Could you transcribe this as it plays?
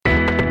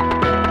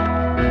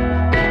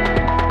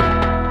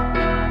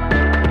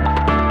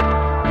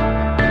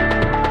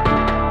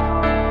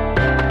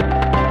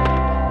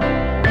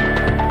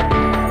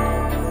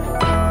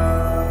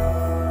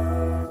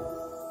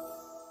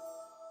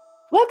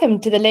Welcome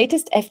to the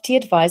latest FT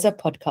Advisor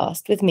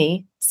podcast with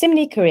me,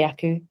 Simone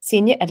Kyriakou,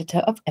 Senior Editor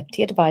of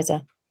FT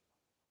Advisor.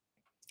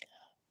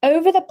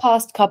 Over the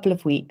past couple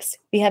of weeks,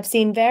 we have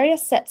seen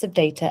various sets of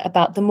data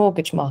about the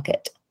mortgage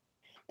market.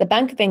 The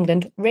Bank of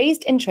England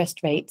raised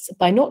interest rates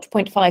by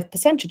 0.5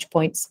 percentage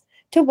points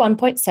to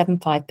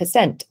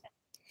 1.75%.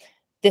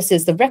 This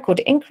is the record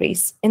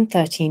increase in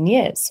 13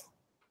 years.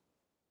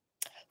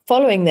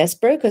 Following this,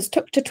 brokers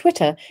took to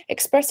Twitter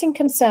expressing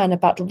concern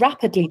about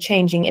rapidly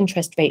changing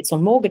interest rates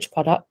on mortgage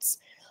products,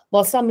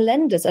 while some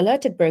lenders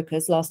alerted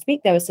brokers last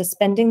week they were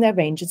suspending their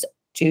ranges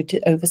due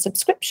to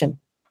oversubscription.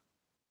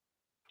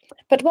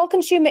 But while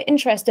consumer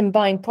interest in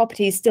buying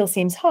properties still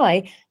seems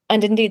high,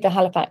 and indeed the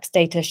Halifax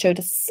data showed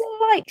a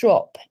slight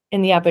drop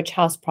in the average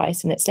house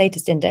price in its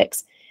latest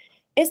index,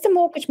 is the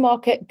mortgage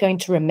market going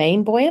to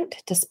remain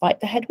buoyant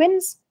despite the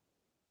headwinds?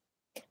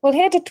 Well,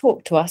 here to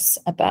talk to us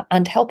about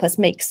and help us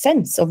make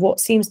sense of what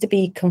seems to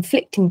be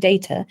conflicting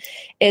data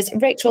is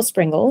Rachel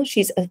Springle.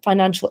 She's a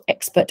financial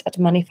expert at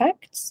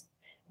Moneyfacts.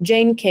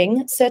 Jane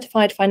King,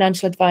 Certified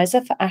Financial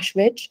Advisor for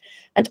Ashridge,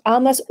 and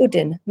Almas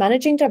Uddin,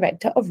 Managing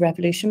Director of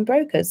Revolution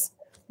Brokers.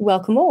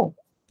 Welcome all.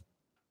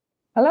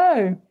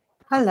 Hello.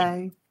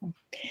 Hello.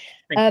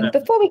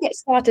 Before we get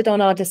started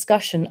on our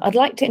discussion, I'd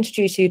like to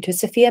introduce you to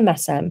Sophia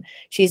Massam.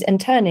 She's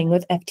interning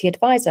with FT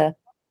Advisor.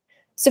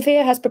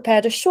 Sophia has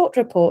prepared a short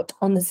report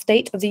on the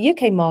state of the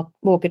UK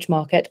mortgage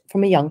market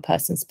from a young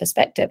person's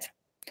perspective.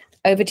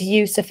 Over to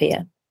you,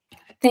 Sophia.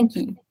 Thank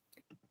you.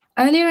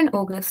 Earlier in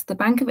August, the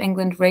Bank of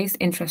England raised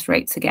interest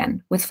rates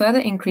again, with further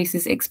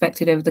increases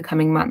expected over the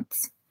coming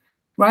months.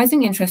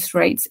 Rising interest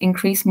rates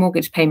increase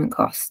mortgage payment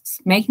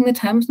costs, making the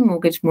term of the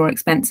mortgage more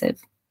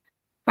expensive.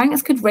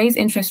 Banks could raise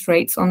interest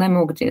rates on their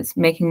mortgages,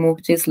 making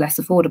mortgages less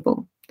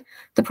affordable.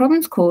 The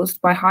problems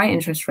caused by high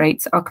interest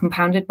rates are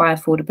compounded by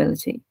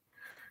affordability.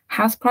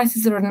 House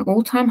prices are at an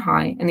all-time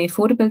high, and the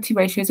affordability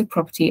ratios of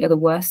property are the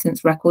worst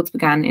since records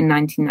began in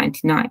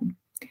 1999.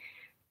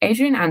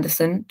 Adrian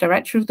Anderson,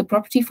 director of the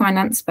property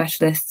finance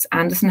specialists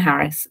Anderson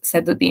Harris,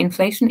 said that the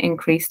inflation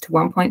increase to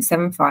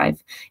 1.75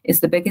 is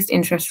the biggest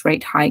interest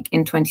rate hike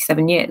in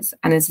 27 years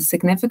and is a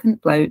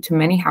significant blow to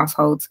many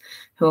households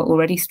who are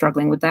already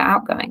struggling with their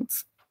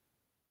outgoings.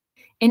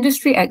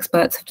 Industry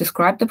experts have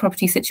described the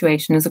property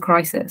situation as a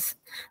crisis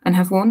and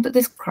have warned that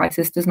this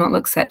crisis does not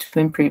look set to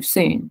improve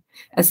soon,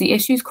 as the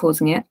issues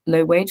causing it,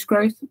 low wage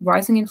growth,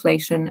 rising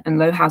inflation, and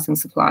low housing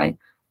supply,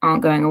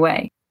 aren't going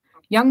away.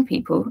 Young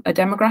people, a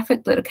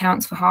demographic that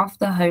accounts for half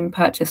the home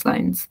purchase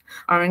loans,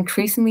 are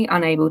increasingly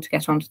unable to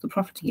get onto the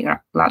property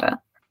ladder.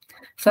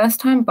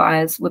 First-time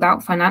buyers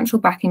without financial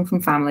backing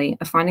from family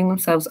are finding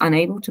themselves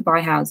unable to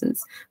buy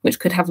houses, which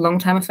could have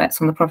long-term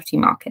effects on the property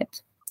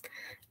market.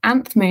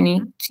 Anth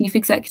Mooney, chief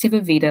executive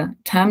of Vida,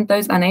 termed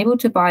those unable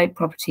to buy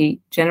property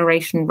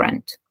Generation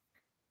Rent.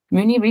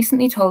 Mooney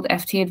recently told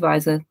FT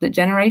Advisor that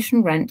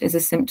Generation Rent is a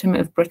symptom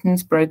of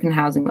Britain's broken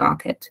housing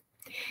market.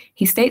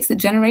 He states that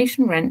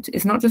Generation Rent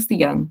is not just the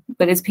young,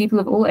 but is people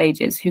of all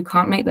ages who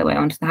can't make their way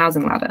onto the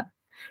housing ladder.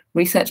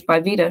 Research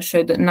by Vida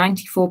showed that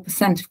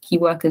 94% of key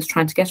workers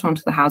trying to get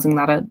onto the housing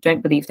ladder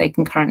don't believe they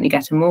can currently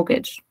get a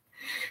mortgage.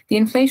 The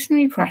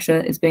inflationary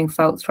pressure is being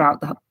felt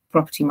throughout the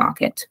property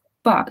market.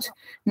 But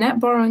net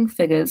borrowing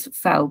figures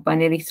fell by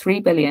nearly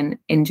 $3 billion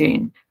in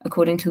June,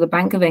 according to the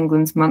Bank of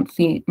England's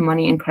monthly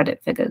money and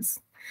credit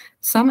figures.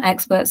 Some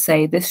experts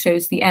say this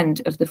shows the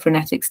end of the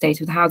frenetic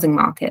state of the housing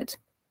market.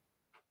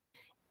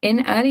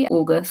 In early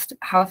August,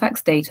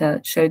 Halifax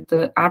data showed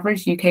the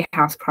average UK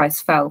house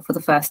price fell for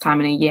the first time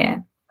in a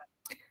year.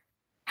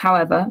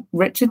 However,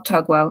 Richard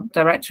Tugwell,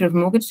 director of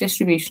mortgage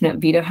distribution at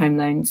Vida Home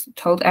Loans,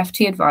 told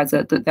FT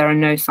Advisor that there are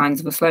no signs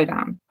of a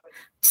slowdown.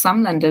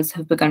 Some lenders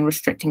have begun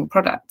restricting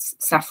products.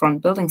 Saffron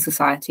Building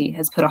Society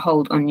has put a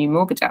hold on new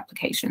mortgage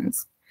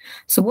applications.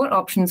 So what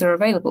options are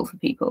available for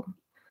people?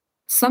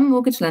 Some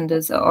mortgage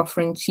lenders are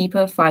offering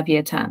cheaper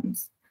 5-year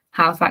terms.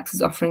 Halifax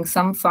is offering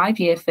some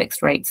 5-year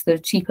fixed rates that are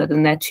cheaper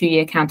than their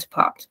 2-year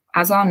counterpart,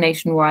 as are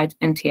Nationwide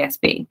and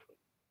TSB.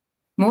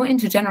 More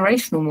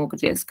intergenerational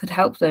mortgages could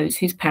help those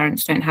whose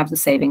parents don't have the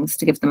savings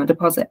to give them a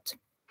deposit.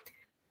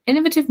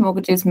 Innovative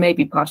mortgages may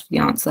be part of the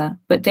answer,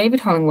 but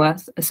David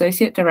Hollingworth,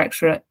 Associate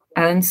Director at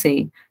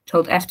LNC,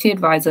 told FT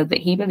Advisor that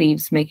he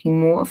believes making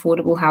more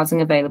affordable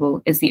housing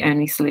available is the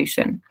only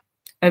solution.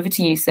 Over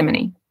to you,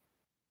 Simone.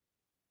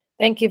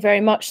 Thank you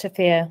very much,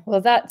 Sophia.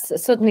 Well, that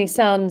certainly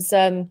sounds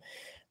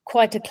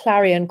quite a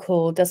clarion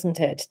call, doesn't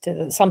it?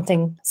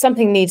 Something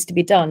needs to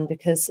be done,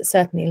 because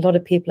certainly a lot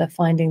of people are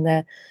finding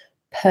their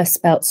purse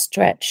belt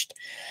stretched.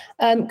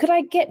 Could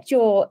I get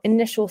your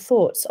initial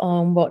thoughts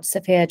on what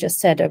Sophia just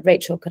said?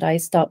 Rachel, could I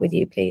start with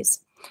you, please?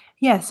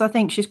 Yes, I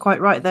think she's quite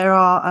right. There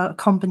are a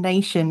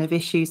combination of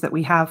issues that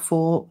we have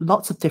for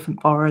lots of different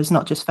borrowers,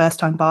 not just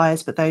first-time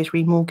buyers, but those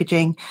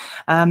remortgaging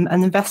and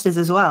investors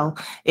as well.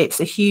 It's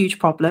a huge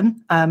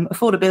problem.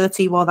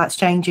 Affordability, while that's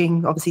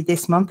changing, obviously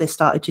this month it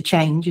started to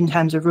change in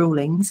terms of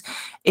rulings.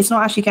 It's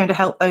not actually going to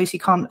help those who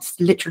can't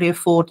literally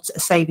afford a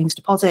savings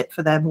deposit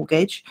for their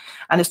mortgage,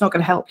 and it's not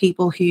going to help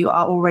people who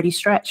are already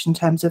stretched in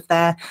terms of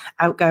their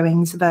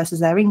outgoings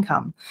versus their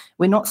income.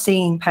 We're not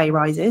seeing pay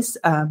rises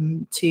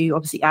to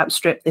obviously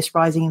outstrip this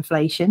rising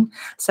inflation.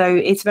 So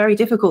it's very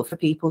difficult for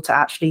people to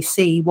actually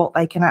see what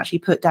they can actually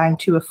put down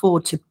to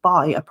afford to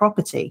buy a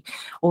property,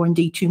 or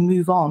indeed to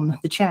move on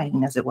the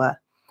chain, as it were.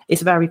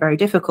 It's very, very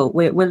difficult.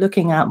 We're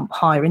looking at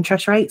higher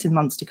interest rates in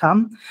months to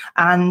come.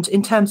 And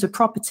in terms of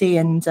property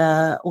and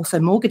also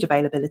mortgage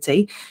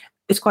availability,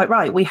 it's quite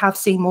right. We have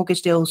seen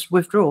mortgage deals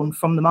withdrawn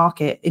from the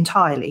market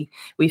entirely.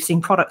 We've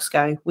seen products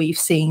go. We've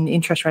seen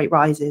interest rate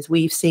rises.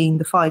 We've seen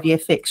the 5-year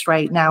fixed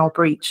rate now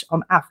breach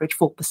on average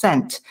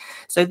 4%.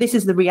 So this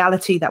is the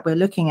reality that we're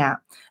looking at.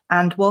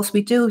 And whilst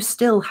we do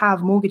still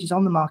have mortgages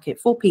on the market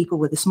for people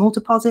with a small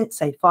deposit,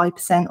 say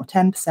 5% or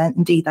 10%,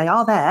 indeed they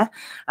are there.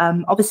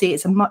 Obviously,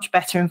 it's a much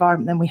better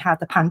environment than we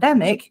had the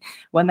pandemic,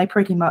 when they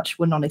pretty much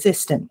were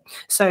non-existent.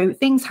 So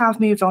things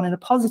have moved on in a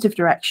positive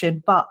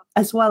direction. But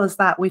as well as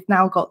that, we've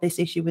now got this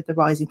issue with the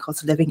rising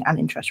cost of living and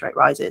interest rate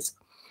rises.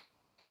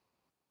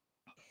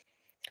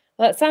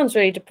 Well, that sounds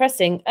really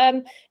depressing.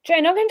 Jane,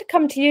 I'm going to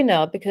come to you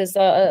now, because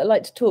I'd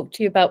like to talk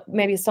to you about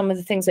maybe some of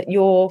the things that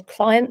your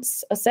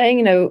clients are saying.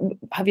 You know,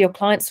 have your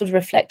clients sort of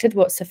reflected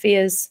what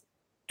Sophia's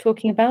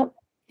talking about?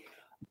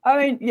 I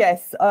mean,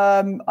 yes.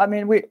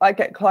 I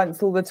get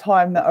clients all the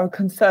time that are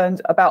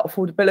concerned about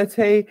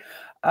affordability.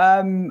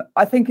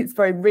 I think it's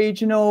very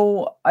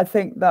regional. I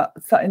think that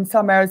in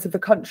some areas of the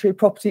country,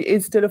 property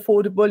is still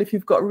affordable if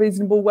you've got a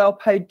reasonable,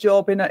 well-paid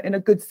job in a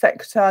good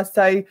sector,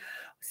 say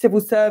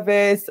civil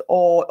service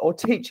or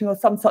teaching or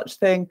some such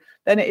thing,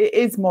 then it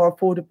is more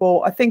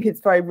affordable. I think it's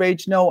very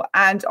regional.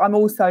 And I'm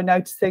also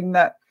noticing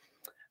that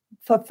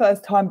for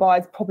first-time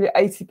buyers, probably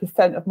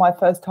 80% of my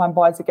first-time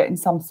buyers are getting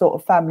some sort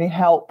of family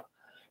help.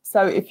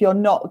 So if you're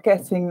not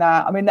getting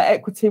that, I mean, the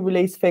equity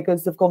release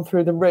figures have gone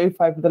through the roof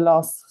over the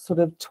last sort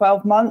of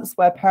 12 months,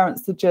 where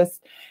parents are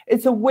just,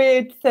 it's a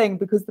weird thing,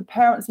 because the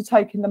parents are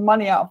taking the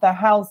money out of their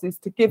houses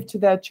to give to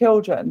their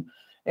children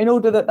in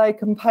order that they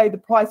can pay the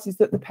prices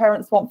that the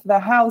parents want for their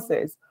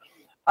houses.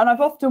 And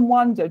I've often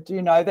wondered,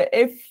 that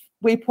if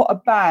we put a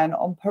ban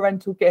on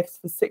parental gifts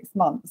for 6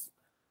 months,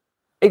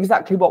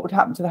 exactly what would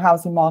happen to the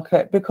housing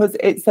market, because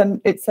it's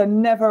a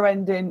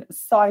never-ending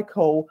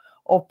cycle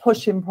of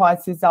pushing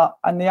prices up,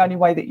 and the only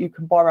way that you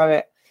can borrow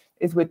it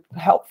is with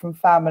help from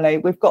family.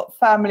 We've got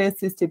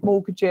family-assisted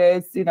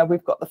mortgages.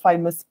 We've got the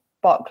famous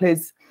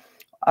Barclays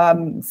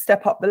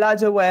Step Up the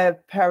Ladder, where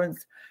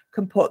parents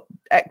can put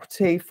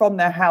equity from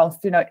their house,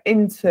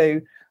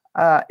 into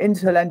a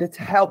lender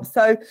to help.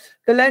 So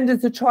the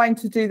lenders are trying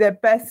to do their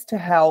best to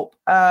help.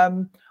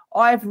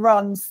 I've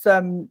run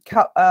some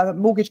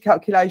mortgage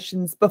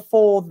calculations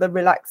before the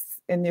relax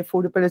in the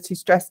affordability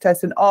stress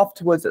test and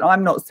afterwards, and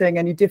I'm not seeing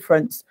any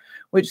difference,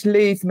 which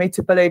leads me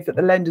to believe that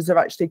the lenders are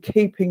actually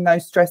keeping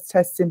those stress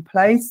tests in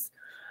place.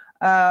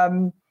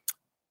 On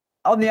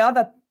the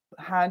other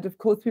hand, of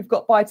course, we've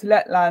got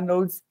buy-to-let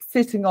landlords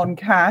sitting on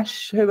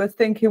cash who are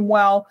thinking,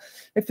 well,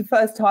 if the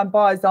first-time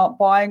buyers aren't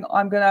buying,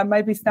 I'm going to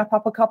maybe snap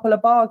up a couple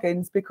of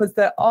bargains, because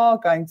there are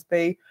going to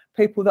be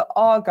people that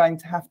are going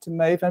to have to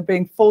move and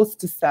being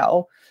forced to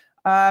sell.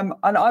 And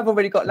I've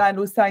already got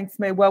landlords saying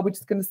to me, well, we're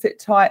just going to sit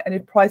tight, and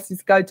if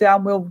prices go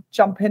down, we'll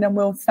jump in and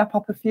we'll snap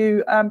up a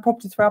few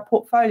properties for our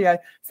portfolio.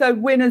 So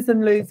winners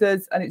and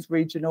losers, and it's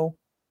regional.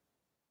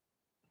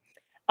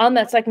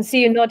 Ahmed, I can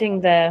see you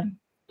nodding there.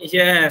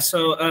 Yeah,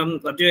 so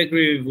I do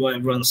agree with what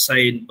everyone's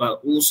saying,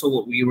 but also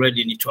what we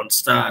really need to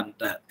understand,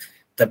 that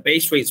the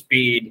base rate's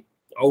been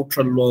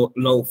ultra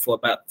low for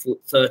about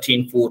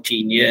 13,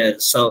 14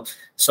 years. So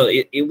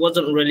it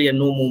wasn't really a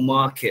normal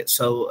market.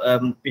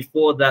 So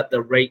before that,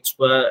 the rates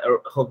were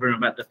hovering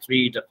about the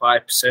 3 to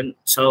 5%.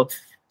 So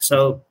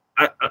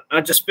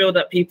I just feel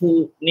that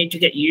people need to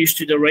get used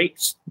to the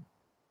rates,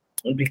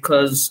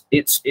 because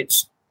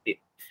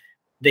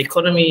the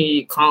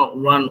economy can't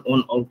run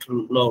on ultra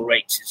low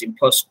rates. It's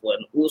impossible.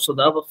 And also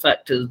the other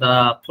factors that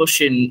are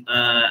pushing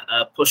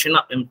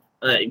up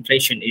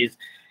inflation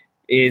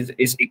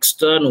is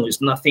external.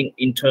 It's nothing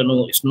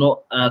internal. It's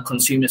not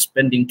consumer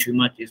spending too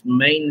much. It's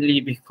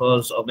mainly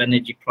because of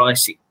energy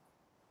pricing,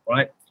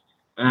 right?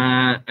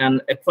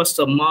 And across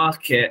the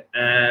market,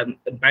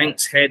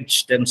 banks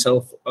hedge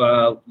themselves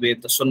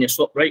with the SONIA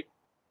swap rate.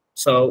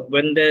 So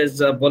when there's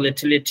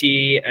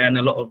volatility and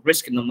a lot of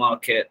risk in the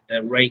market,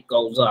 the rate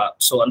goes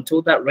up. So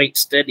until that rate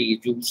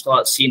steadies, you'll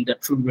start seeing the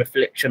true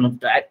reflection of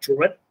the actual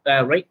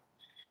rate.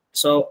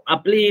 So I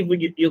believe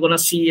you're going to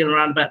see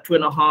around about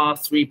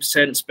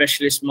 2.5-3%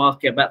 specialist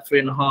market, about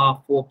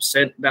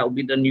 3.5-4%. That will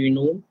be the new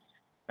norm,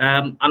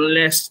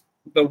 unless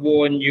the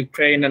war in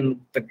Ukraine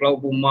and the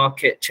global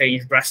market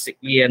change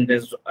drastically, and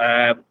there's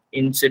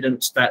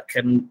incidents that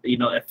can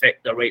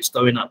affect the rates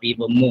going up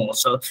even more.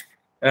 So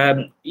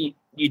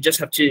You just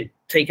have to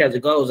take as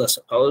it goes, I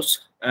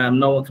suppose.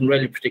 No one can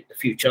really predict the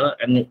future,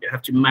 and you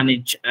have to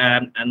manage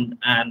and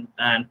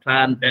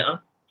plan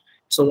better.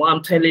 So what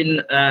I'm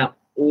telling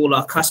all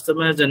our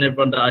customers and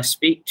everyone that I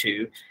speak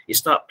to is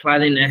start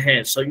planning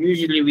ahead. So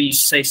usually we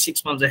say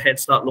 6 months ahead,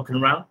 start looking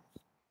around.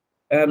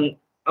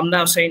 I'm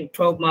now saying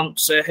 12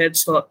 months ahead,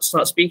 start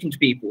speaking to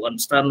people,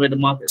 understand where the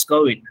market's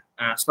going,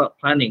 start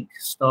planning,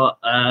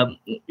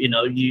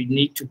 you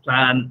need to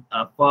plan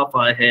far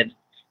ahead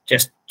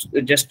just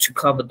to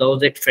cover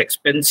those extra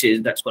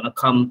expenses that's going to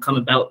come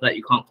about that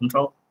you can't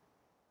control.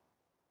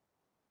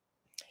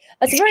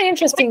 That's a very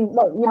interesting,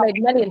 you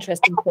made many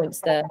interesting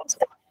points there.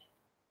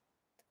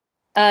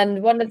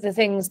 And one of the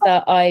things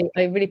that I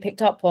really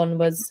picked up on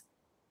was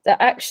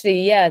that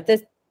actually,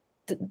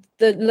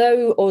 the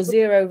low or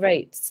zero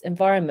rates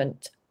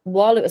environment,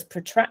 while it was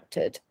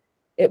protracted,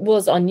 it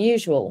was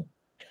unusual.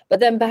 But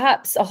then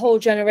perhaps a whole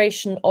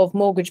generation of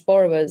mortgage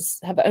borrowers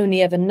have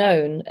only ever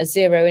known a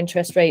zero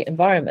interest rate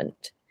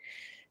environment.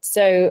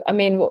 So, I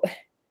mean,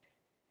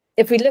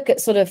 if we look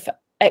at sort of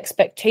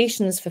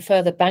expectations for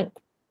further bank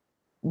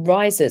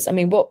rises, I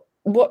mean,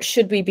 what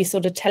should we be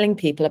sort of telling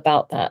people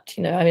about that?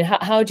 You know, I mean,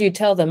 how do you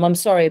tell them, I'm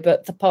sorry,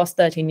 but the past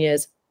 13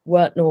 years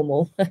weren't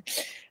normal?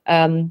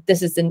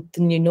 This is the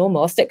new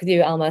normal. I'll stick with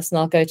you, Almas, and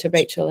I'll go to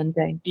Rachel and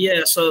Dane.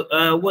 Yeah.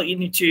 So what you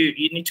need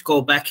to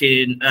go back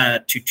in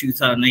to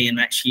 2008 and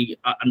actually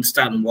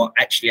understand what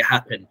actually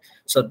happened.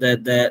 So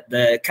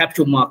the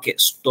capital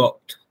market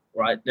stopped.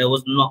 Right, there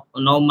was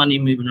no money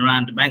moving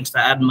around. The banks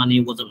that had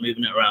money wasn't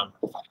moving it around.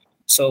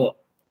 So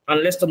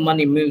unless the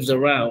money moves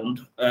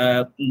around,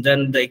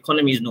 then the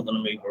economy is not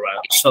going to move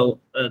around. So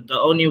the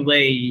only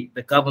way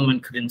the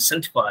government could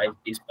incentivize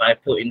is by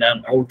putting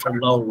down ultra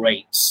low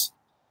rates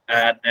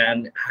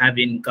and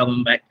having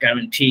government-backed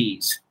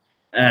guarantees.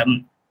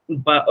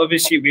 But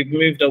obviously, we've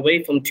moved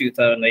away from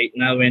 2008.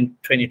 Now we're in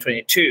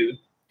 2022,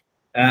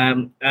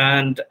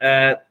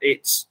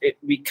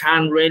 we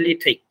can really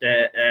take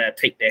the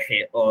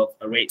hit of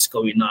rates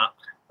going up.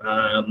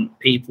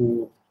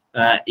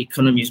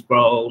 Economies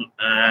grow.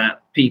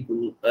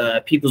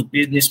 People's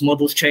business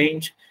models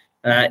change.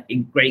 A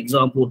great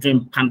example during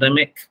the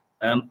pandemic.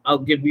 I'll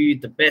give you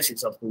the best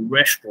example: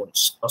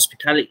 restaurants,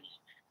 hospitality.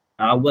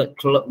 I work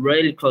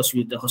really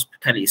closely with the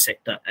hospitality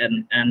sector,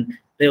 and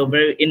they are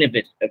very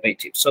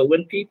innovative. So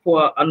when people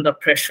are under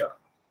pressure,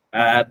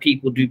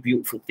 people do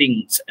beautiful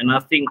things, and I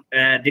think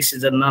this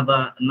is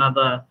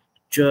another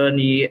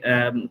journey,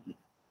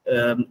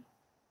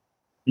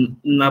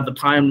 another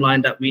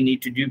timeline that we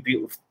need to do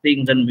beautiful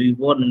things and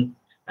move on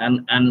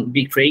and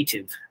be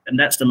creative. And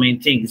that's the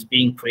main thing, is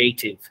being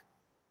creative.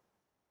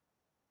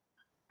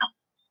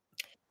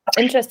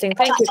 Interesting,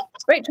 thank you.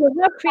 Rachel,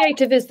 how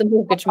creative is the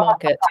mortgage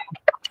market?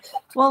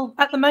 Well,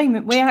 at the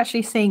moment, we're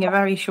actually seeing a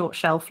very short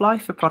shelf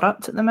life for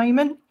product at the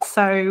moment.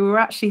 So we're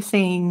actually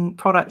seeing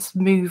products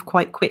move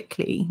quite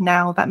quickly.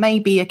 Now, that may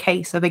be a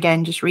case of,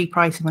 again, just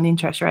repricing on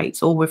interest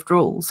rates or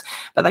withdrawals,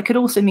 but that could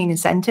also mean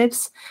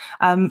incentives.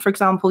 For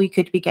example, you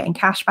could be getting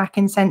cashback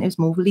incentives,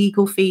 more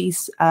legal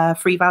fees,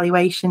 free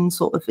valuation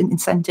sort of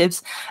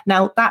incentives.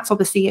 Now, that's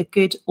obviously a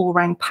good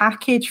all-round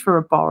package for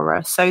a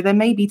borrower. So there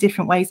may be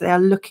different ways they are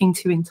looking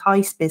to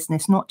entice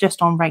business, not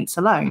just on rates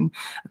alone.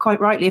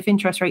 Quite rightly, if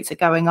interest rates are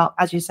going up,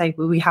 as you say,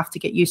 well, we have to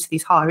get used to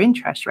these higher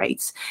interest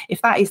rates.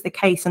 If that is the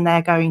case and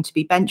they're going to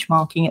be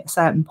benchmarking at a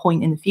certain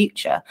point in the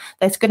future,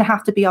 there's going to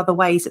have to be other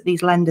ways that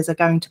these lenders are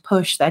going to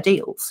push their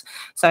deals.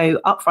 So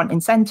upfront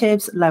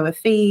incentives, lower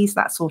fees,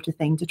 that sort of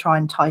thing to try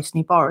and entice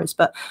new borrowers.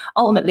 But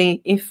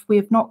ultimately, if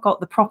we've not got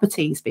the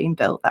properties being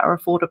built that are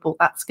affordable,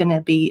 that's going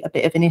to be a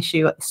bit of an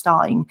issue at the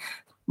starting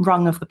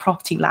rung of the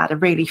property ladder,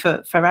 really,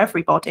 for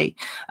everybody,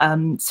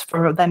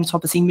 for them to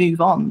obviously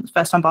move on.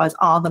 First-time buyers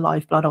are the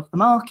lifeblood of the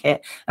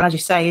market. And as you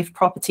say, if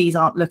properties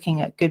aren't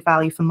looking at good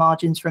value for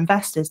margins for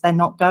investors, they're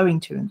not going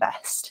to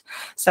invest.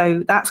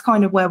 So that's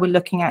kind of where we're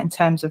looking at in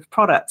terms of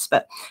products.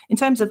 But in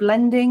terms of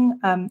lending,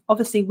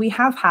 obviously, we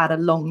have had a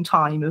long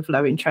time of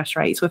low interest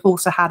rates. We've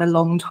also had a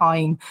long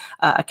time,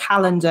 a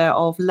calendar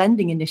of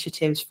lending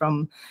initiatives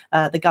from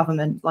the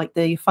government, like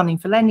the Funding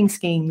for Lending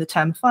Scheme, the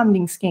Term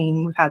Funding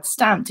Scheme. We've had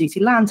stamp duty,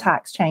 land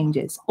tax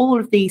changes. All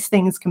of these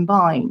things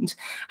combined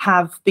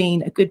have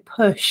been a good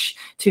push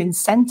to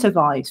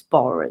incentivize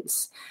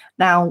borrowers.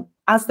 Now,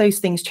 as those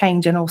things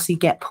change and obviously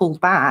get pulled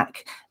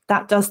back,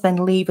 that does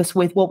then leave us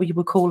with what we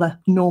would call a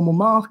normal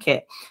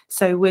market.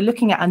 So we're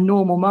looking at a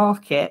normal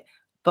market,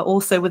 but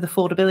also with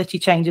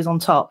affordability changes on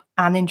top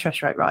and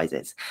interest rate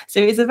rises. So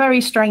it's a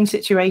very strange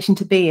situation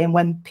to be in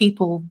when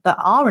people that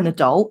are an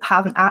adult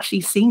haven't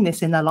actually seen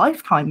this in their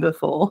lifetime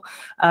before,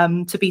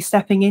 to be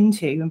stepping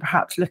into and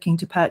perhaps looking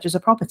to purchase a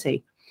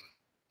property.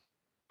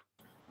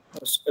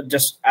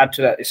 Just add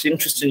to that, it's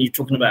interesting you're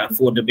talking about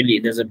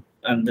affordability. There's a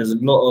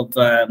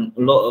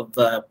lot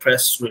of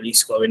press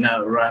release going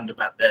out around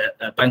about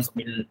the Bank of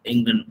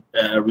England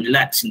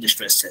relaxing the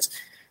stress test.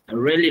 And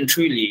really and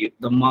truly,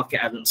 the market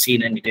hasn't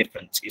seen any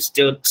difference. It's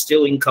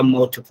still income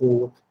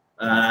multiple,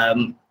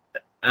 and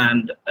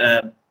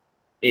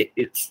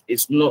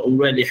it's not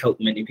really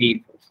helped many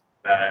people.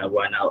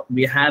 right now.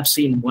 We have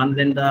seen one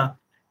lender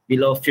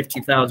below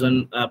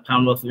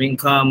 £50,000 worth of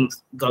income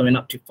going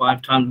up to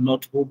 5 times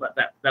multiple, but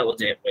that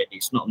was it really.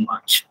 It's not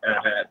much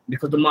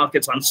because the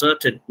market's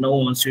uncertain. No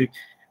one wants to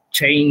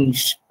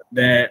change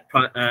their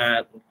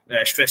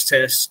stress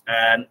tests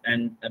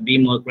and be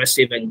more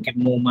aggressive and give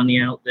more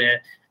money out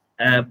there.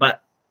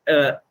 But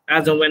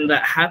as and when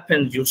that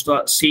happens, you'll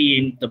start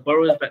seeing the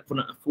borrowers that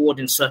couldn't afford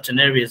in certain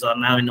areas are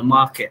now in the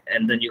market,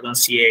 and then you're going to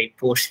see a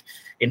push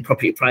in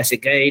property price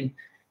again.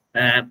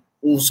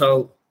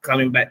 Also,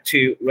 coming back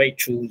to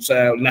Rachel's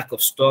lack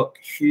of stock,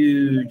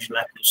 huge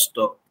lack of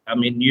stock. I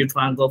mean, you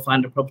try and go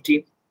find a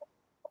property,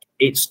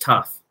 it's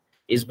tough.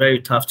 It's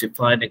very tough to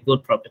find a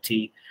good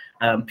property.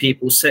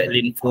 People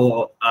settling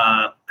for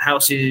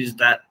houses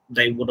that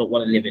they wouldn't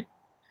want to live in.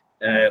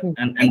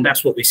 And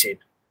that's what we're seeing.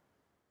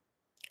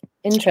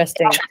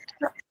 Interesting.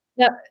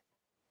 Now,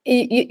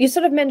 you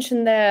sort of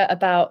mentioned there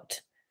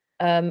about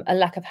a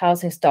lack of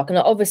housing stock, and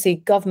obviously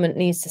government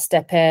needs to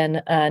step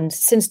in. And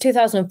since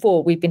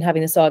 2004, we've been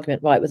having this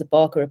argument, right, with the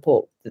Barker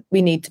report, that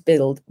we need to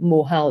build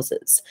more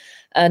houses.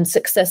 And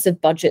successive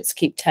budgets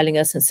keep telling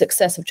us, and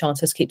successive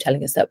chancellors keep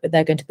telling us that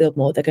they're going to build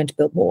more, they're going to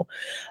build more.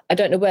 I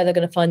don't know where they're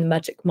going to find the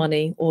magic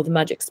money or the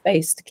magic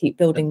space to keep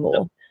building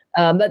more.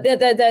 But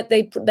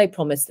they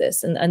promise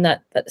this, and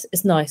that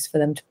is nice for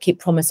them to keep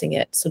promising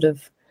it, sort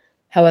of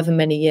however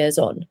many years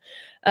on.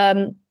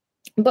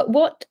 But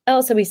what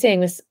else are we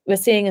seeing? We're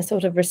seeing a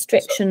sort of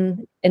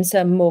restriction in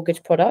some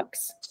mortgage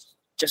products.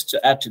 Just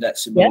to add to that,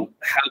 Simone,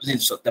 housing.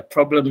 So the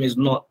problem is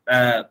not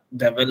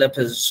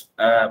developers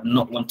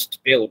not wanting to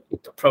build.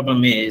 The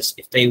problem is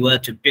if they were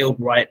to build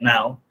right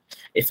now,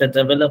 if a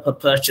developer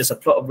purchased a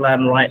plot of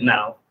land right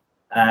now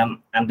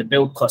and the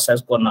build cost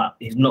has gone up,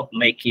 he's not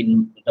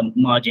making the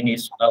margin he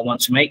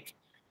wants to make.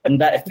 And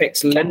that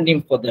affects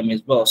lending for them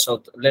as well.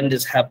 So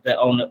lenders have their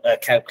own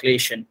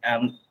calculation.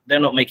 They're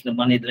not making the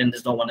money, the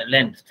lenders don't want to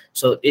lend.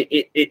 So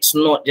it's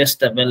not just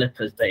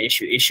developers the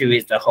issue. Issue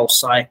is the whole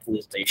cycle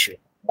is the issue.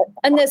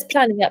 And there's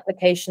planning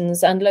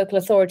applications, and local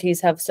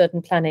authorities have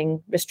certain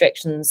planning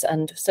restrictions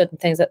and certain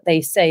things that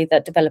they say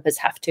that developers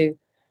have to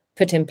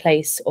put in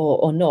place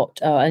or not.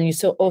 And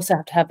you also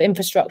have to have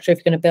infrastructure. If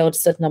you're going to build a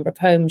certain number of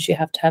homes, you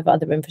have to have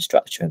other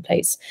infrastructure in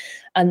place.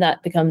 And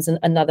that becomes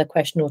another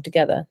question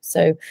altogether.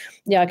 So,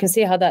 yeah, I can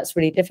see how that's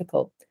really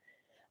difficult.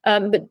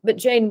 But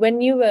Jane,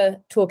 when you were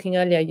talking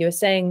earlier, you were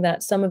saying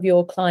that some of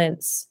your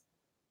clients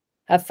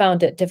have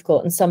found it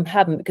difficult and some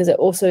haven't, because it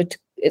also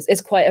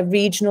it's quite a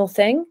regional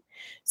thing.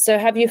 So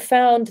have you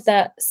found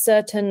that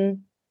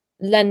certain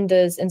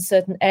lenders in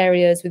certain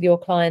areas with your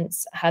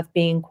clients have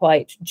been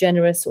quite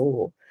generous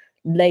or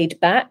laid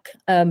back?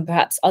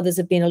 Perhaps others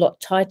have been a lot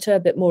tighter, a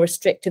bit more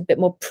restrictive, a bit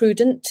more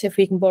prudent, if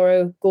we can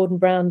borrow Gordon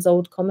Brown's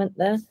old comment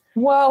there?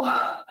 Well,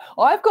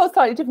 I've got a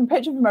slightly different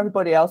picture from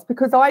everybody else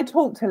because I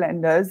talk to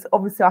lenders,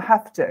 obviously I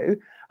have to,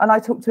 and I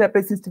talk to their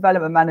business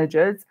development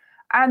managers,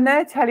 and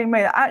they're telling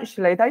me that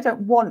actually they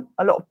don't want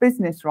a lot of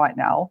business right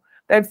now.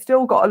 They've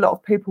still got a lot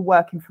of people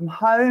working from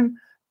home.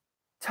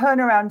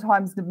 Turnaround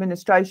times in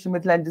administration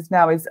with lenders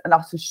now is an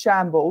utter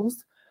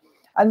shambles.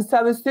 And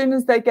so as soon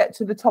as they get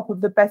to the top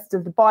of the best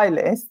of the buy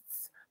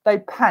lists, they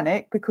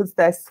panic because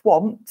they're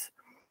swamped.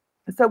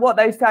 So what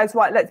they say is,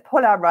 right, let's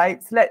pull our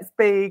rates. Let's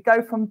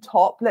go from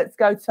top. Let's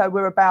go to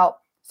we're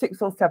about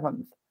 6th or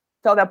 7th.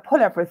 So they'll pull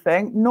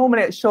everything.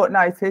 Normally it's short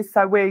notice.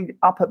 So we're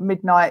up at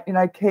midnight,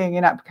 keying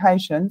in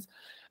applications.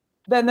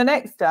 Then the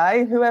next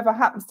day, whoever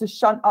happens to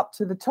shunt up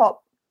to the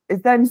top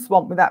is then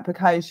swamped with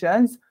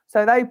applications.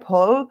 So they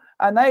pull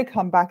and they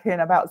come back in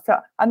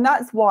and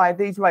that's why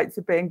these rates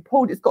are being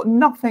pulled. It's got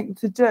nothing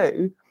to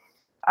do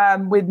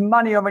with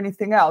money or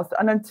anything else.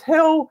 And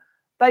until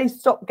they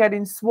stop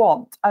getting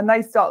swamped and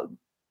they start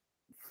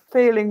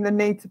feeling the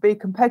need to be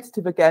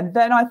competitive again,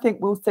 then I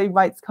think we'll see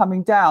rates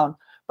coming down.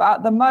 But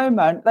at the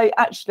moment,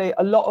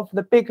 a lot of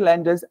the big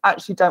lenders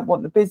actually don't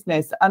want the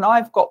business. And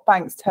I've got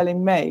banks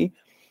telling me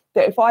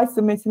that if I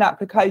submit an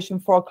application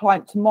for a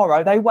client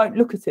tomorrow, they won't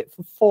look at it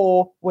for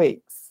 4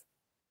 weeks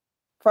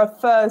for a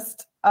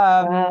first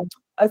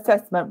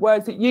assessment,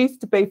 whereas it used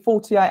to be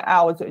 48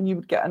 hours and you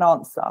would get an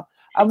answer.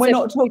 And we're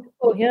not talking.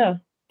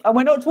 And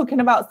we're not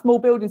talking about small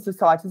building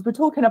societies. We're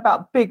talking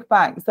about big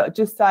banks that are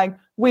just saying,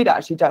 we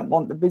actually don't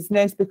want the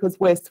business because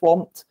we're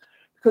swamped,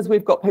 because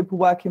we've got people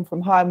working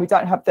from home. We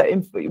don't have the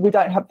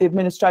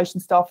administration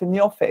staff in the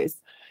office.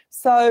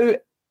 So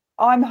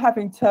I'm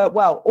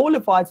all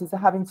advisors are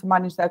having to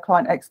manage their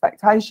client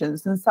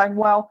expectations and saying,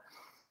 well,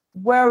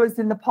 whereas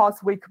in the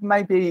past we could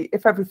maybe,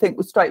 if everything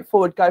was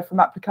straightforward, go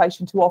from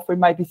application to offer in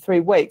maybe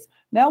 3 weeks.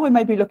 Now we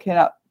may be looking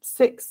at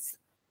 6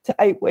 to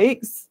 8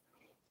 weeks.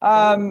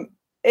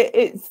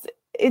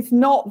 It's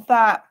not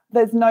that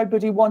there's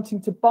nobody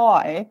wanting to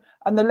buy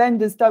and the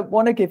lenders don't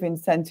want to give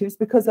incentives,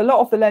 because a lot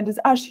of the lenders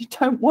actually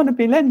don't want to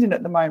be lending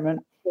at the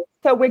moment.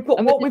 So we've got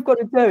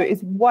to do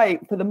is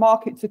wait for the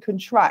market to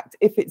contract,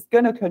 if it's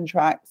going to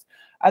contract,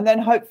 and then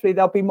hopefully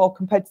they'll be more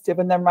competitive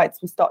and then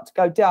rates will start to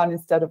go down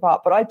instead of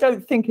up. But I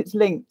don't think it's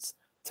linked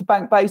to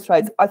bank base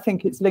rates. I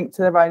think it's linked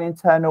to their own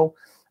internal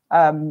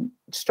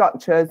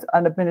structures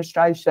and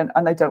administration,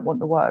 and they don't want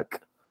the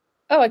work.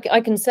 Oh,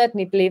 I can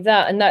certainly believe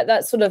that, and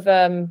that sort of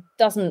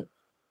doesn't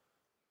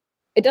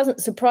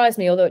surprise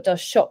me, although it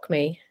does shock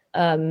me,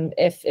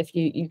 if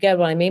you get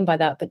what I mean by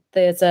that. But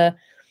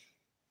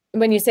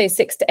when you say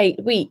 6 to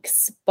 8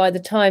 weeks, by the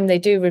time they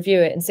do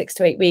review it in 6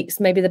 to 8 weeks,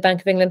 maybe the Bank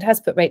of England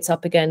has put rates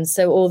up again,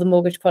 so all the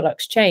mortgage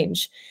products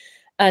change.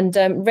 And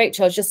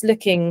Rachel, I was just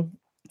looking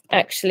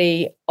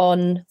actually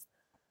on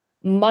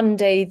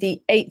Monday,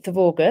 the 8th of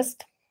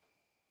August,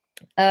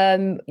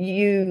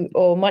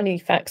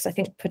 Moneyfacts, I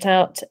think, put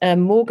out a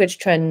mortgage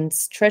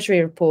trends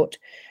Treasury report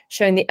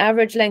showing the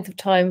average length of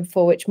time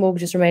for which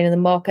mortgages remain in the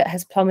market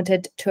has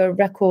plummeted to a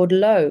record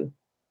low.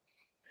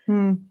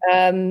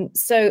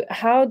 So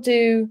how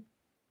does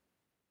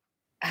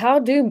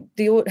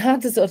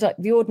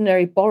the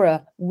ordinary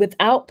borrower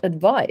without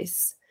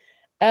advice,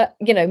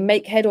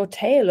 make head or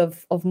tail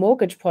of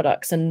mortgage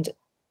products and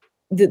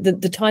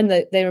the time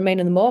that they remain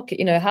in the market?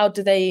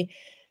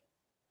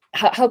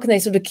 How can they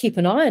sort of keep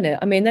an eye on it?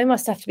 I mean, they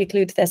must have to be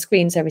glued to their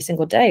screens every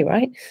single day,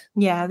 right?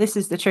 Yeah, this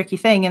is the tricky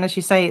thing. And as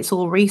you say, it's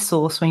all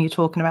resource when you're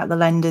talking about the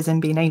lenders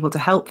and being able to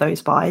help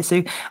those buyers.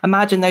 So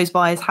imagine those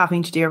buyers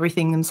having to do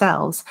everything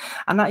themselves.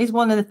 And that is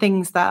one of the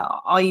things that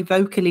I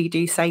vocally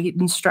do say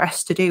and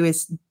stress to do,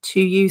 is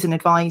to use an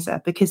advisor,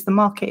 because the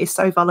market is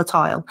so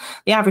volatile.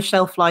 The average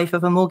shelf life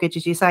of a mortgage,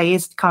 as you say,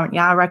 is currently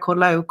our record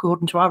low.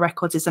 According to our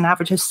records, is an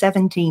average of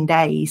 17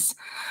 days.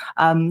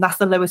 That's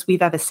the lowest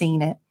we've ever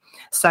seen it.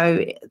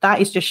 So that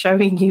is just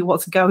showing you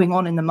what's going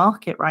on in the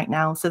market right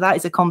now. So that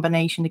is a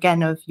combination,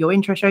 again, of your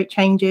interest rate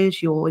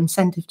changes, your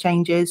incentive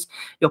changes,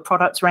 your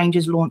products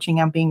ranges launching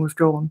and being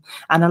withdrawn.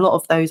 And a lot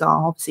of those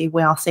are obviously,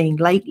 we are seeing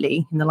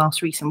lately in the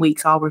last recent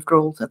weeks, are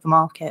withdrawals at the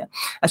market.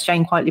 As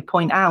Jane quietly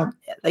pointed out,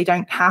 they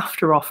don't have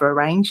to offer a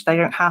range. They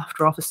don't have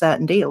to offer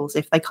certain deals.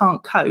 If they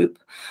can't cope,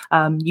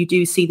 you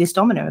do see this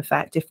domino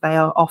effect. If they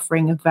are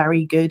offering a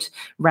very good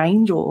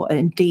range, or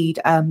indeed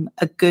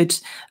a good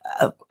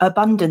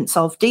abundance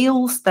of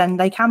deals, then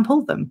they can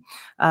pull them.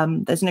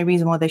 There's no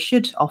reason why they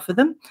should offer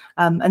them.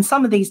 And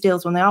some of these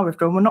deals, when they are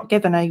withdrawn, we're not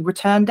given a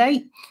return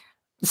date.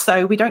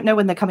 So we don't know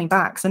when they're coming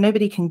back. So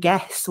nobody can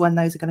guess when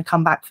those are going to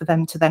come back for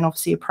them to then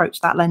obviously approach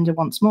that lender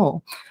once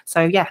more.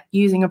 So yeah,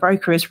 using a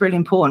broker is really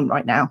important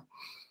right now.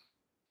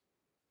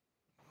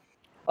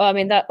 Well, I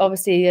mean, that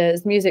obviously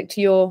is music to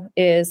your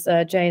ears,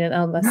 Jane and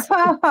Almas.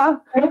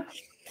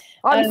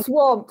 I'm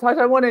swamped. I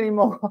don't want any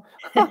more.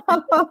 I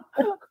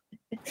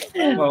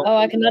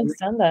can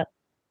understand that.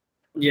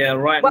 Yeah,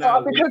 right.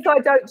 Well, because I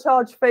don't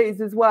charge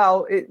fees as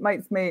well, it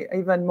makes me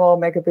even more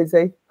mega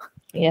busy.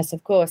 Yes,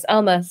 of course.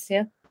 Almas,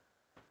 yeah?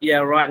 Yeah,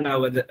 right now,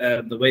 with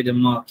the way the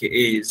market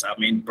is, I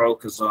mean,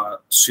 brokers are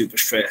super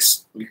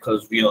stressed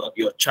because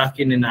you're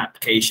chucking in an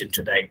application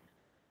today,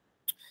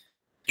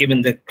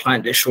 giving the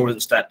client the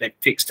assurance that they've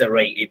fixed their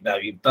rate. Now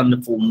you've done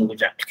the full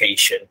mortgage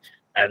application,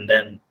 and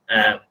then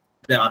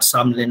there are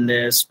some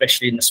lenders,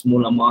 especially in the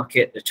smaller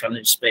market, the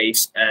challenge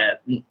space,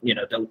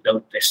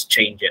 they'll just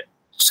change it.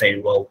 Say,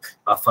 well,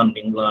 our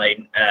funding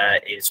line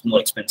is more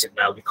expensive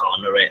now, we can't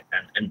honor it,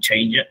 and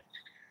change it.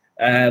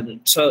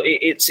 So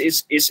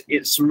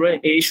it's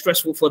really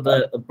stressful for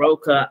the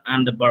broker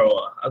and the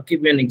borrower. I'll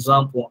give you an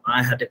example.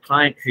 I had a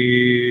client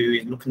who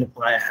is looking to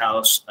buy a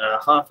house,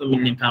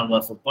 £500,000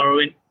 worth of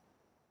borrowing.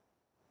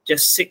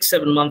 Just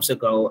 6-7 months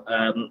ago,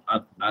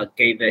 I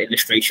gave the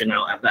illustration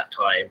out at that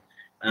time,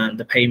 and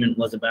the payment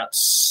was about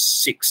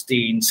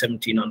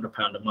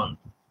 £1,700 a month.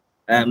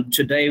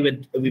 Today,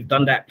 we've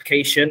done the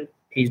application.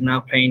 He's now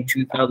paying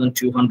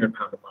 £2,200 a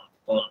month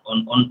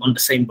on the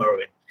same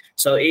borrowing.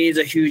 So it is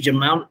a huge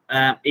amount.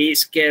 It is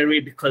scary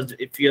because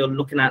if you're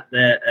looking at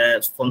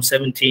the from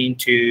 17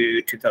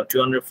 to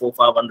 2,200,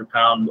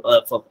 £400-500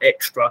 of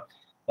extra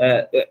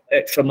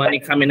money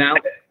coming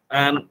out,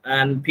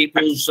 and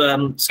people's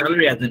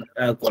salary hasn't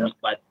gone up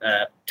by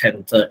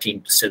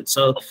 10-13%.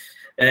 So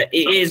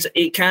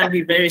it can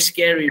be very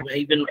scary.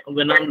 Even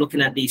when I'm looking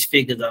at these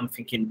figures, I'm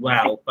thinking,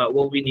 wow. But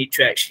what we need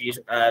to actually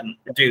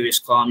do is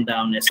calm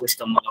down, assess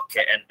the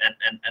market,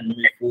 and move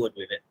forward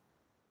with it.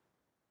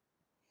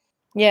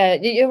 Yeah,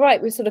 you're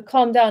right. We sort of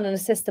calm down and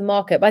assess the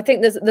market. But I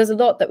think there's a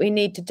lot that we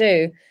need to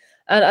do.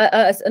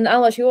 And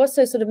Almas, you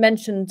also sort of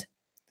mentioned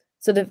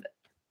sort of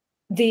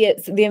the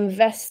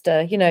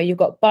investor. You've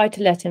got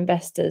buy-to-let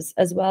investors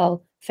as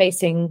well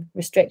facing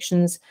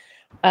restrictions.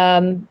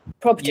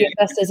 Property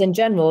investors in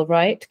general,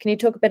 right? Can you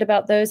talk a bit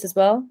about those as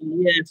well?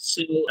 Yes,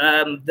 so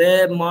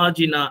their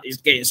margin is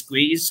getting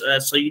squeezed.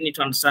 So you need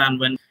to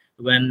understand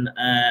when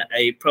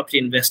a property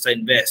investor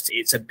invests,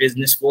 it's a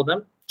business for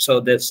them. So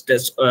there's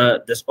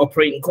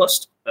operating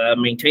cost,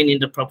 maintaining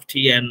the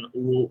property, and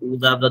all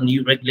the other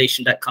new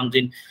regulation that comes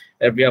in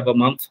every other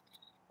month.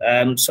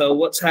 So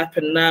what's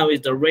happened now is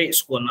the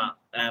rates gone up,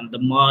 and the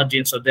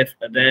margin, so their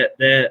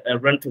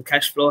rental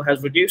cash flow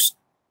has reduced.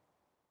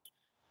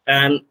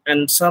 And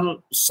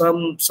some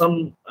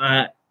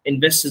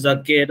investors are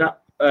geared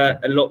up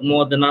a lot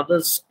more than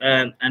others,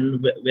 and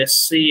we're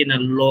seeing a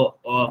lot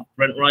of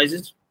rent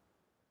rises.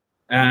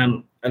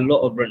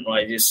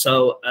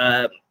 So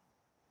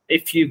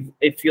if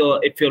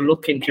you're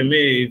looking to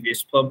move,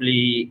 it's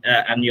probably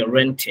and you're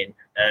renting,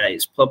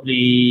 it's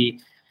probably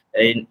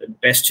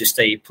best to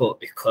stay put,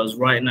 because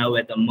right now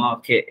where the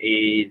market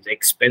is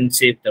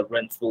expensive, the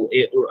rent will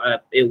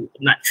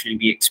naturally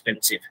be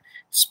expensive,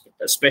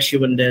 especially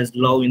when there's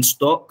low in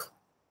stock.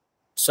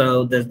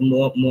 So there's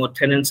more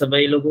tenants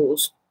available.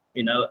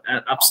 You know,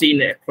 I've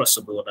seen it across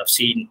the board. I've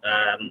seen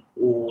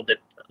all the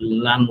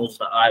landlords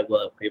that I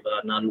work with,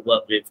 and I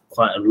work with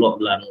quite a lot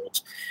of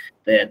landlords.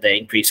 They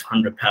increase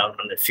 £100,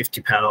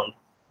 £150,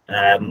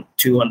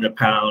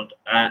 £200,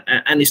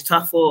 and it's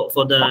tough for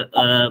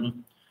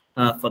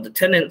the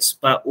tenants,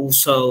 but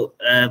also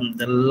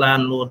the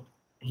landlord.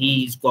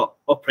 He's got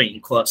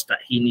operating costs that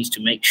he needs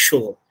to make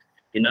sure.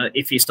 You know,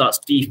 if he starts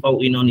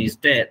defaulting on his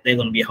debt, they're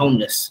going to be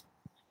homeless.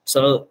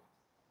 So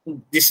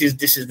this is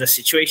the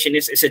situation.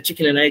 It's a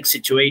chicken and egg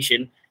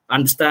situation. I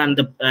understand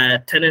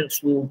the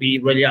tenants will be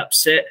really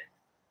upset.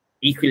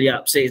 Equally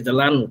upset is the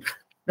landlord.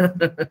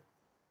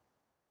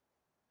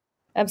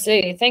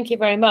 Absolutely. Thank you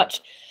very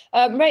much.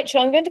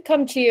 Rachel, I'm going to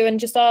come to you and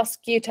just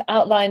ask you to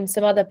outline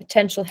some other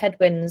potential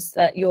headwinds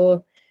that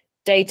your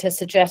data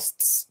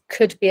suggests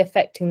could be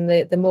affecting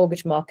the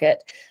mortgage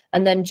market.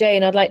 And then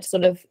Jane, I'd like to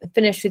sort of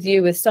finish with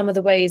you with some of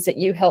the ways that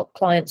you help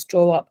clients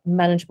draw up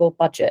manageable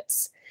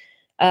budgets.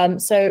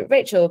 So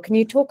Rachel, can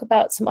you talk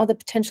about some other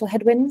potential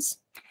headwinds?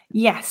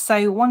 Yes.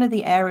 So one of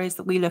the areas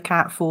that we look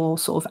at for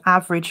sort of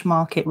average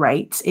market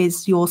rates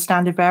is your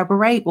standard variable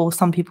rate, or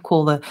some people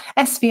call the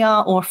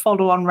SVR, or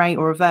follow-on rate,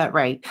 or revert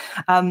rate.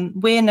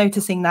 We're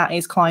noticing that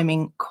is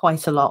climbing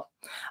quite a lot.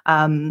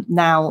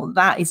 Now,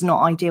 that is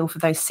not ideal for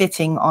those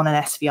sitting on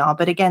an SVR.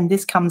 But again,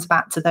 this comes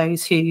back to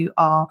those who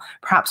are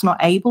perhaps not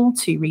able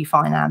to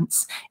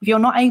refinance. If you're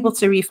not able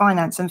to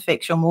refinance and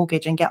fix your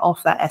mortgage and get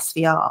off that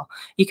SVR,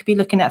 you could be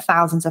looking at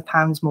thousands of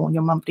pounds more in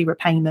your monthly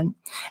repayment.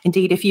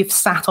 Indeed, if you've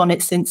sat on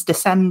it since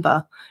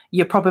December,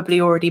 you're probably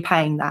already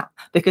paying that,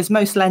 because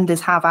most lenders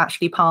have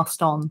actually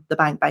passed on the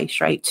bank base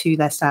rate to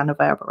their standard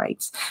variable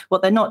rates.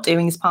 What they're not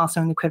doing is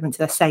passing on the equivalent to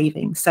their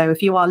savings. So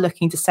if you are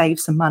looking to save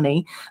some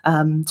money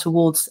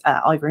towards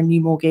either a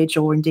new mortgage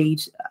or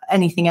indeed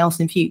anything else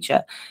in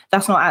future,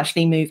 that's not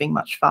actually moving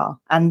much far.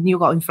 And you've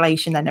got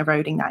inflation then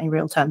eroding that in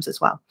real terms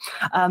as well.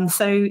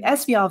 So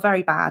SVR,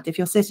 very bad. If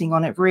you're sitting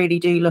on it, really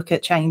do look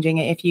at changing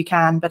it if you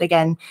can. But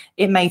again,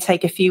 it may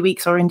take a few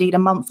weeks or indeed a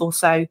month or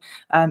so.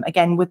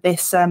 Again, with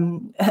this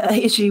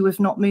issue with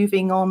not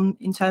moving on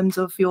in terms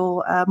of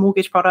your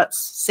mortgage products,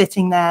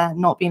 sitting there,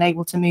 not being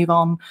able to move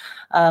on.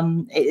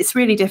 It's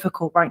really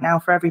difficult right now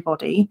for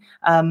everybody.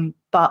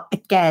 But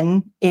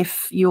again,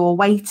 if you're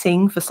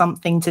waiting for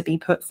something to be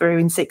put through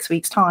in 6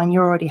 weeks' time,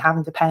 you're already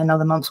having to pay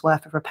another month's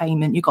worth of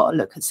repayment. You've got to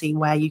look and see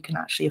where you can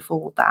actually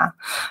afford that.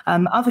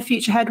 Other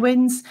future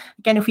headwinds,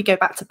 again, if we go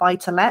back to buy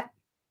to let,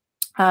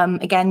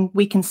 again,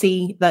 we can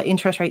see that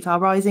interest rates are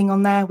rising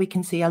on there. We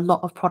can see a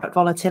lot of product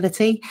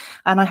volatility.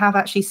 And I have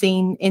actually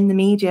seen in the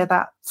media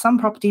that some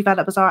property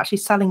developers are actually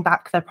selling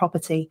back their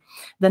property.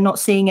 They're not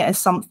seeing it as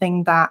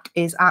something that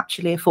is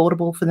actually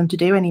affordable for them to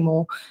do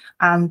anymore.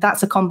 And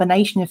that's a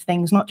combination of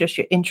things, not just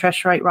your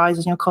interest rate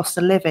rises and your cost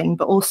of living,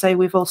 but also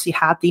we've also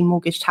had the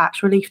mortgage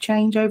tax relief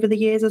change over the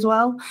years as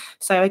well.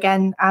 So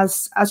again,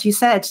 as you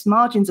said,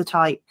 margins are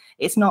tight.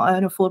 It's not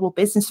an affordable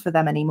business for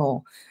them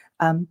anymore.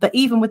 But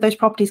even with those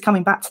properties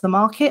coming back to the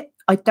market,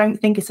 I don't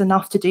think it's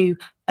enough to do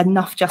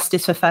enough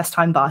justice for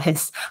first-time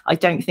buyers. I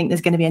don't think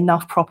there's going to be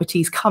enough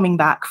properties coming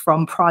back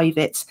from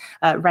private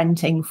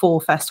renting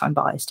for first-time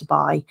buyers to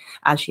buy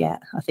as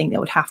yet. I think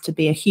there would have to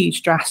be a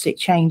huge drastic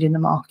change in the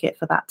market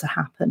for that to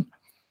happen.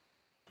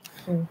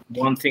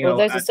 One thing, well,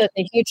 those are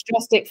certainly huge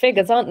drastic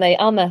figures, aren't they,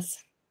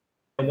 Almas?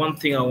 One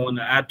thing I want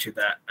to add to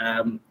that,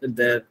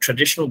 the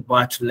traditional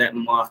buy-to-let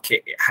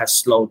market has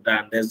slowed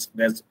down. There's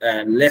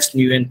less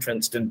new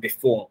entrants than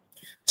before.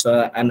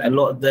 So, and a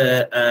lot of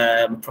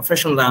the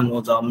professional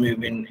landlords are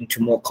moving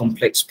into more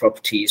complex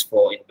properties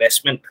for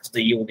investment because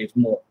the yield is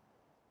more.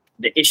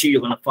 The issue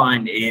you're going to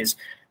find is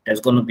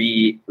there's going to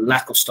be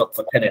lack of stock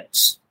for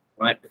tenants,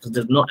 right? Because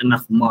there's not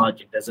enough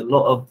margin. There's a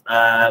lot of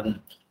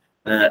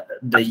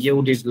the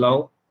yield is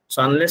low.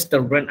 So unless the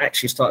rent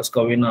actually starts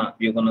going up,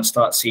 you're going to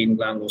start seeing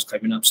landlords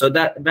coming up. So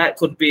that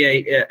could be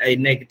a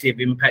negative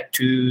impact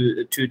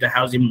to the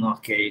housing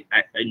market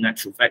in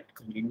actual fact,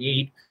 because you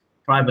need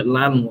private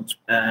landlords.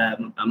 A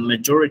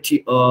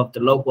majority of the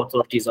local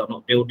authorities are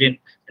not building,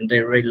 and they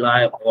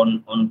rely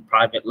on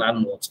private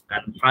landlords.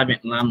 And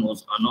private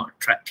landlords are not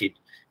attracted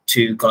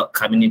to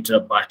coming into the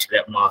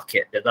buy-to-let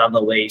market. There's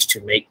other ways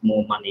to make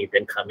more money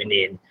than coming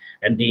in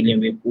and dealing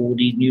with all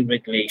these new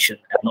regulations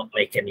and not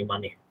make any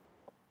money.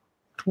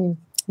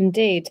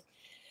 Indeed.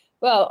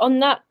 Well, on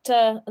that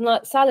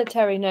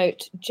salutary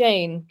note,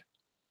 Jane,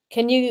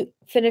 can you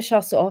finish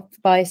us off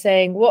by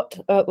saying what?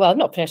 Well,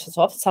 not finish us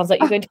off. It sounds like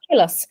you're going to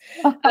kill us.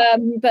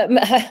 But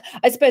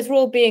I suppose we're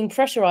all being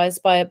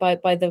pressurised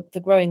by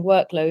the growing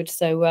workload.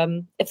 So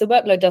if the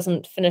workload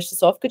doesn't finish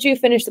us off, could you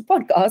finish the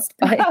podcast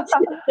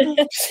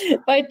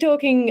by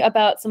talking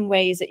about some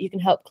ways that you can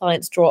help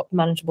clients draw up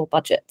manageable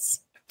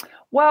budgets?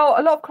 Well,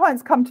 a lot of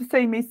clients come to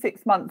see me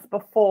 6 months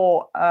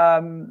before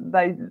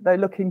they're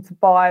looking to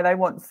buy. They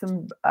want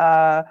some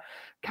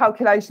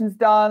calculations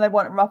done. They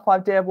want a rough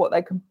idea of what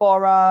they can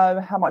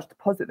borrow, how much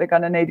deposit they're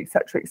going to need,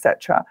 etc.,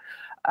 etc.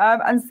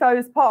 And so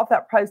as part of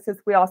that process,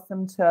 we ask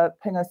them to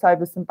ping us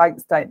over some bank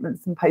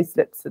statements and pay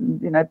slips and,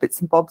 bits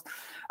and bobs.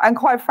 And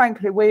quite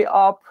frankly, we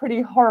are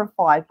pretty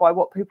horrified by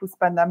what people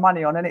spend their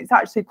money on. And it's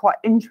actually quite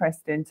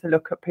interesting to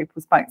look at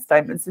people's bank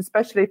statements,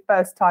 especially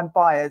first-time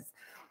buyers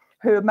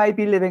who are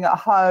maybe living at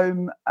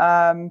home.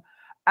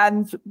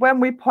 And when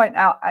we point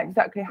out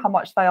exactly how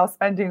much they are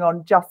spending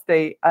on Just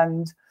Eat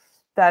and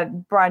their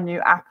brand new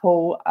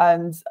Apple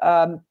and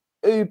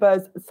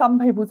Ubers, some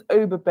people's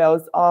Uber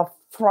bills are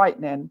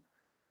frightening.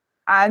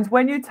 And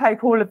when you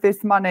take all of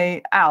this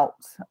money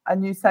out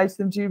and you say to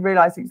them, do you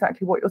realise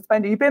exactly what you're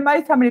spending? You'd be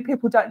amazed how many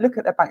people don't look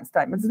at their bank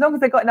statements. As long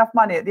as they've got enough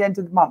money at the end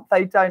of the month,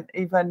 they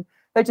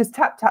just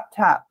tap, tap,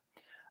 tap.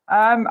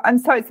 And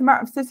so it's a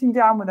matter of sitting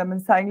down with them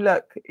and saying,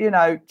 look,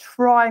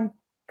 try and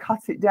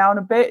cut it down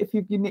a bit if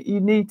you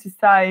need to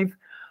save.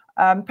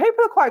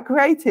 People are quite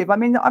creative. I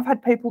mean, I've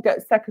had people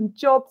get second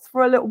jobs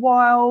for a little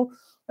while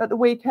at the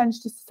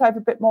weekends just to save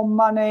a bit more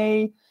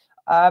money.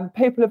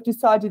 People have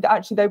decided that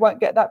actually they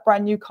won't get that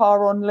brand new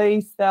car on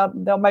lease.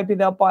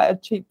 They'll buy a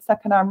cheap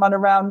second-hand run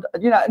around,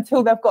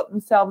 until they've got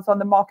themselves on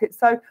the market.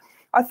 So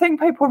I think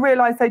people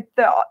realise that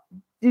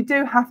you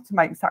do have to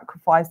make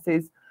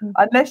sacrifices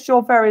unless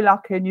you're very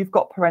lucky and you've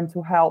got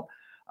parental help.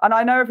 And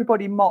I know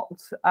everybody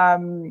mocked. I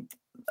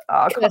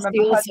can't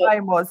remember her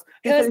name was.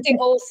 Kirsty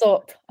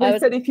Allsop. They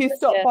said if you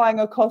stop buying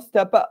a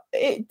Costa, but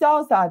it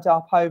does add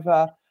up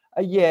over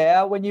a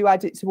year when you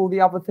add it to all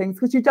the other things,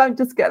 because you don't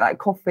just get that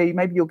coffee,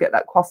 maybe you'll get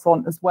that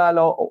croissant as well,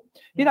 or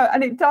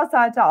and it does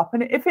add up.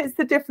 And if it's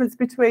the difference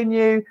between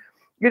you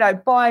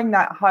buying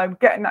that home,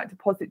 getting that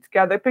deposit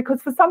together,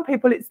 because for some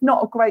people it's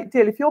not a great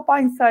deal. If you're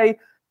buying, say,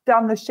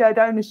 down the shared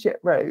ownership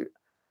route,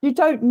 you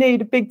don't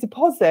need a big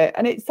deposit,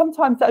 and it's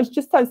sometimes those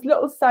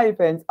little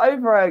savings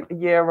over a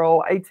year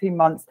or 18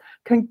 months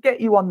can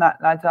get you on that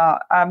ladder.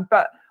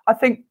 But I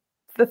think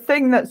the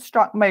thing that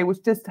struck me was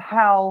just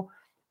how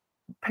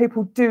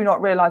people do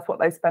not realise what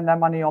they spend their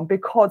money on,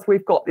 because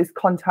we've got this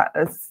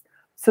contactless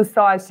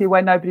society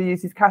where nobody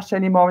uses cash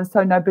anymore, and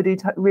so nobody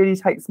really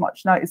takes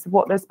much notice of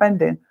what they're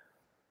spending.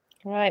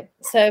 Right.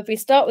 So if we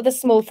start with the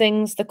small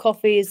things, the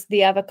coffees,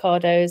 the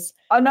avocados.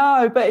 I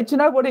know, but do you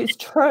know what? It's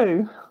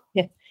true.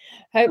 Yeah.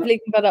 Hopefully you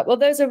can build up. Well,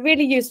 those are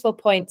really useful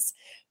points.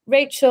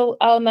 Rachel,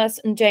 Almas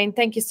and Jane,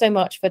 thank you so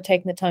much for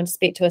taking the time to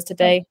speak to us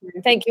today.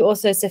 Thank you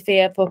also,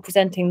 Sophia, for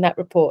presenting that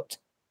report.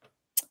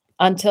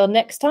 Until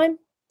next time,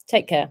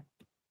 take care.